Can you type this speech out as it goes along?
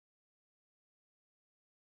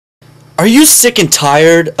Are you sick and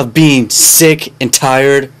tired of being sick and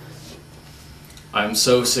tired? I'm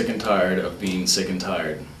so sick and tired of being sick and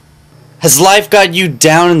tired. Has life got you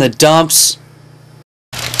down in the dumps?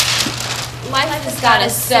 Life has got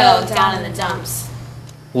us so down in the dumps.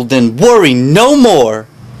 Well then worry no more.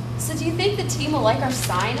 So do you think the team will like our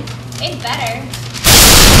sign? It better.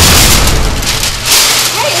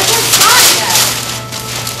 Hey, it's our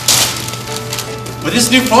sign! With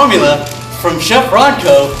this new formula from Chef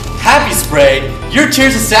Ronco, Happy Spray, your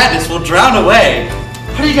tears of sadness will drown away.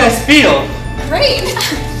 How do you guys feel? Great!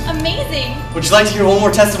 Amazing. Would you like to hear one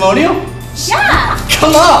more testimonial? Yeah.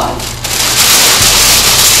 Come on!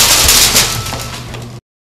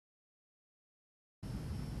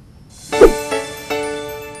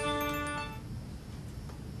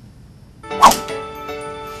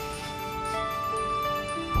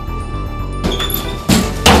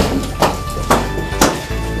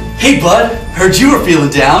 Hey bud, heard you were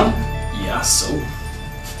feeling down. Yeah, so?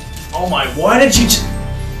 Oh my, why did you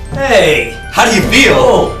Hey! How do you feel?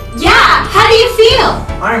 Oh, Yeah, how do you feel?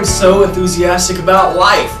 I'm so enthusiastic about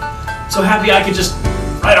life. So happy I could just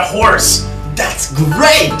ride a horse. That's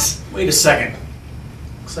great! Wait a second.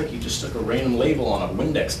 Looks like you just stuck a random label on a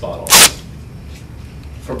Windex bottle.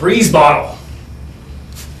 Febreze bottle.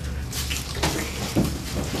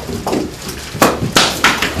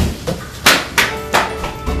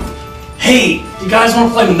 Hey, you guys want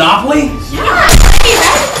to play Monopoly? Yeah! Hey,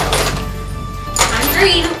 Red! I'm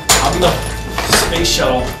green. I'll be the space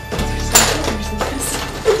shuttle.